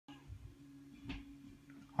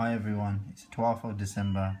Hi everyone, it's 12th of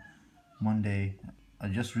December, Monday. I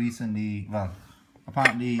just recently, well,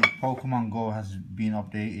 apparently Pokemon Go has been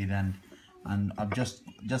updated and I've just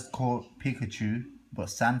caught Pikachu, but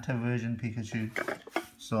Santa version Pikachu.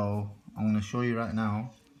 So I'm going to show you right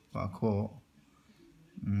now what I caught.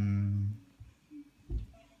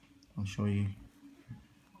 I'll show you.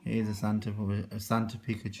 Here's a Santa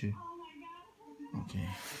Pikachu. Okay.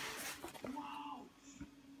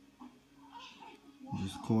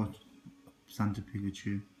 Just caught Santa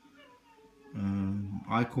Pikachu.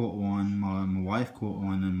 I caught one, my wife caught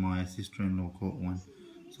one, and my sister-in-law caught one.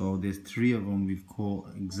 So there's three of them we've caught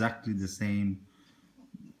exactly the same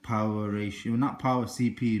power ratio, not power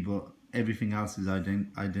CP, but everything else is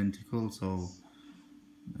identical. So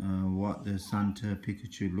what the Santa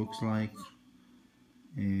Pikachu looks like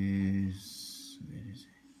is, where is it?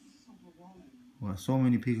 Well, so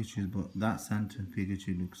many Pikachus, but that Santa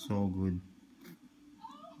Pikachu looks so good.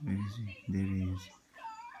 Where is he? There he is.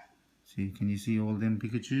 See, can you see all them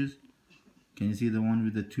Pikachus? Can you see the one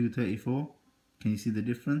with the 234? Can you see the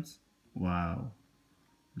difference? Wow,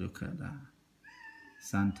 look at that.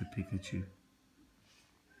 Santa Pikachu.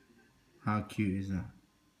 How cute is that?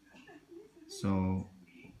 So,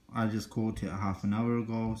 I just caught it half an hour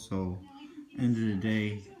ago, so end of the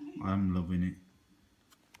day, I'm loving it.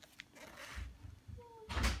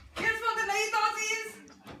 Guess what the late thought is?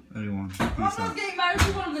 Everyone, peace I'm out. not getting married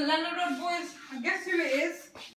to one of the landlord boys. Guess who it is?